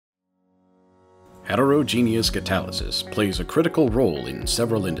Heterogeneous catalysis plays a critical role in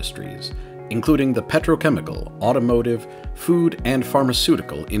several industries, including the petrochemical, automotive, food, and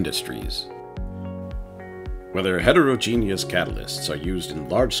pharmaceutical industries. Whether heterogeneous catalysts are used in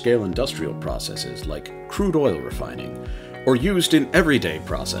large-scale industrial processes like crude oil refining, or used in everyday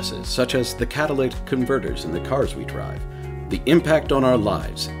processes such as the catalytic converters in the cars we drive, the impact on our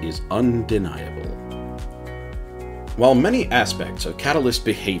lives is undeniable. While many aspects of catalyst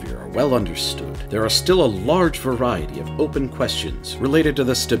behavior are well understood, there are still a large variety of open questions related to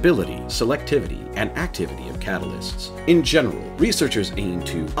the stability, selectivity, and activity of catalysts. In general, researchers aim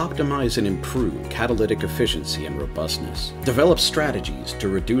to optimize and improve catalytic efficiency and robustness, develop strategies to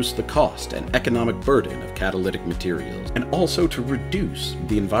reduce the cost and economic burden of catalytic materials, and also to reduce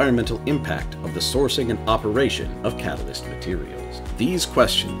the environmental impact of the sourcing and operation of catalyst materials. These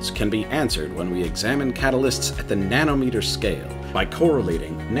questions can be answered when we examine catalysts at the nanometer scale by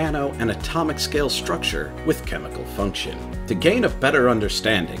correlating nano and atomic scale structure with chemical function. To gain a better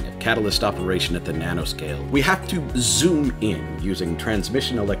understanding of catalyst operation at the nanoscale, we have to zoom in using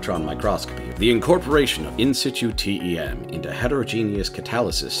transmission electron microscopy. The incorporation of in situ TEM into heterogeneous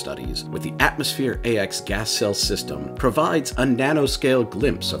catalysis studies with the atmosphere AX gas cell system provides a nanoscale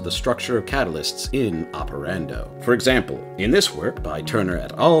glimpse of the structure of catalysts in operando. For example, in this work by Turner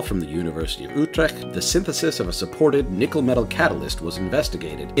et al. From the University of Utrecht, the synthesis of a supported nickel-metal catalyst was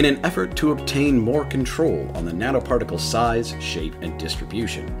investigated in an effort to obtain more control on the nanoparticle size, shape, and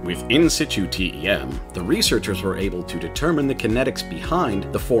distribution. With in situ TEM, the researchers were able to determine the kinetics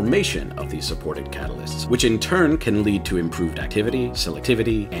behind the formation of these supported catalysts, which in turn can lead to improved activity,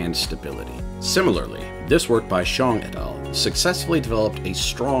 selectivity, and stability. Similarly, this work by Xiong et al. Successfully developed a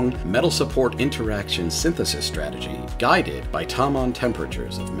strong metal support interaction synthesis strategy guided by Tamon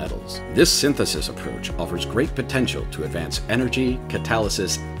temperatures of metals. This synthesis approach offers great potential to advance energy,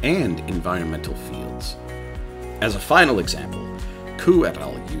 catalysis, and environmental fields. As a final example, Ku et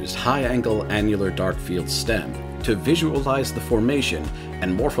al. Used high-angle annular dark field STEM to visualize the formation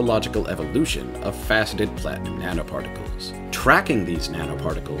and morphological evolution of faceted platinum nanoparticles. Tracking these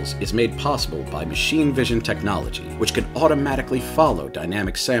nanoparticles is made possible by machine vision technology, which can automatically follow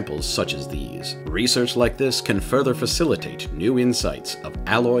dynamic samples such as these. Research like this can further facilitate new insights of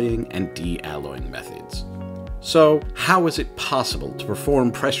alloying and de-alloying methods. So, how is it possible to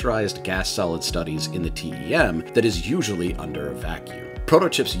perform pressurized gas-solid studies in the TEM that is usually under a vacuum?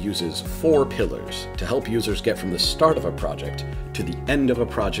 Protochips uses 4 pillars to help users get from the start of a project to the end of a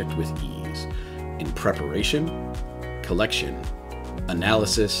project with ease: in preparation, collection,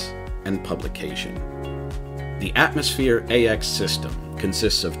 analysis, and publication. The Atmosphere AX system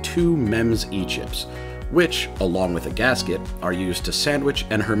consists of 2 MEMS E-chips, which, along with a gasket, are used to sandwich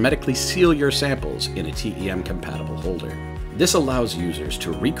and hermetically seal your samples in a TEM-compatible holder. This allows users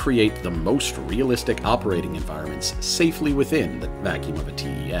to recreate the most realistic operating environments safely within the vacuum of a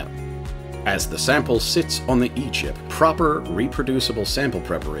TEM. As the sample sits on the E-chip, proper, reproducible sample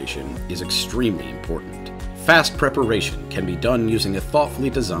preparation is extremely important. Fast preparation can be done using a thoughtfully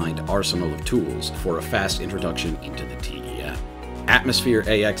designed arsenal of tools for a fast introduction into the TEM. Atmosphere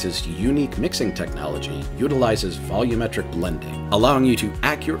AX's unique mixing technology utilizes volumetric blending, allowing you to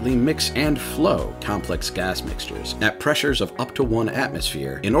accurately mix and flow complex gas mixtures at pressures of up to 1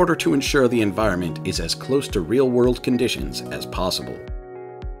 atmosphere in order to ensure the environment is as close to real-world conditions as possible.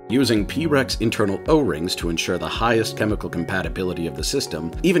 Using P-Rex internal O-rings to ensure the highest chemical compatibility of the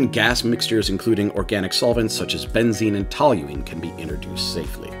system, even gas mixtures including organic solvents such as benzene and toluene can be introduced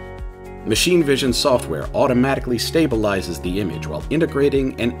safely. Machine vision software automatically stabilizes the image while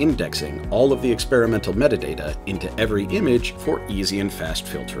integrating and indexing all of the experimental metadata into every image for easy and fast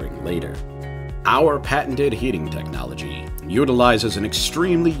filtering later. Our patented heating technology utilizes an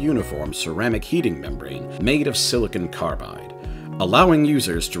extremely uniform ceramic heating membrane made of silicon carbide, allowing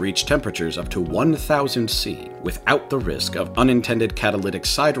users to reach temperatures up to 1000 C without the risk of unintended catalytic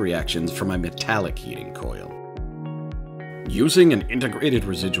side reactions from a metallic heating coil. Using an integrated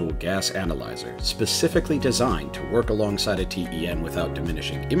residual gas analyzer specifically designed to work alongside a TEM without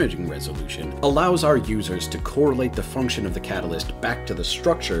diminishing imaging resolution allows our users to correlate the function of the catalyst back to the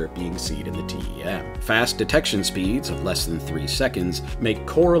structure being seen in the TEM. Fast detection speeds of less than 3 seconds make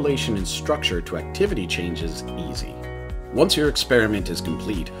correlation in structure to activity changes easy. Once your experiment is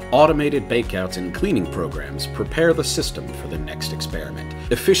complete, automated bakeouts and cleaning programs prepare the system for the next experiment,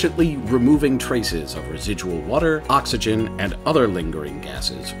 efficiently removing traces of residual water, oxygen, and other lingering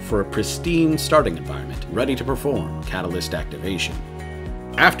gases for a pristine starting environment ready to perform catalyst activation.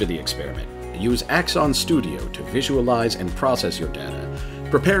 After the experiment, use Axon Studio to visualize and process your data,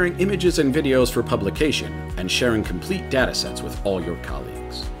 preparing images and videos for publication, and sharing complete datasets with all your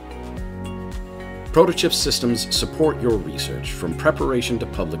colleagues. Protochips systems support your research from preparation to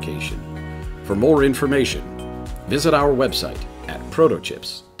publication. For more information, visit our website at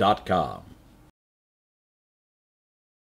protochips.com.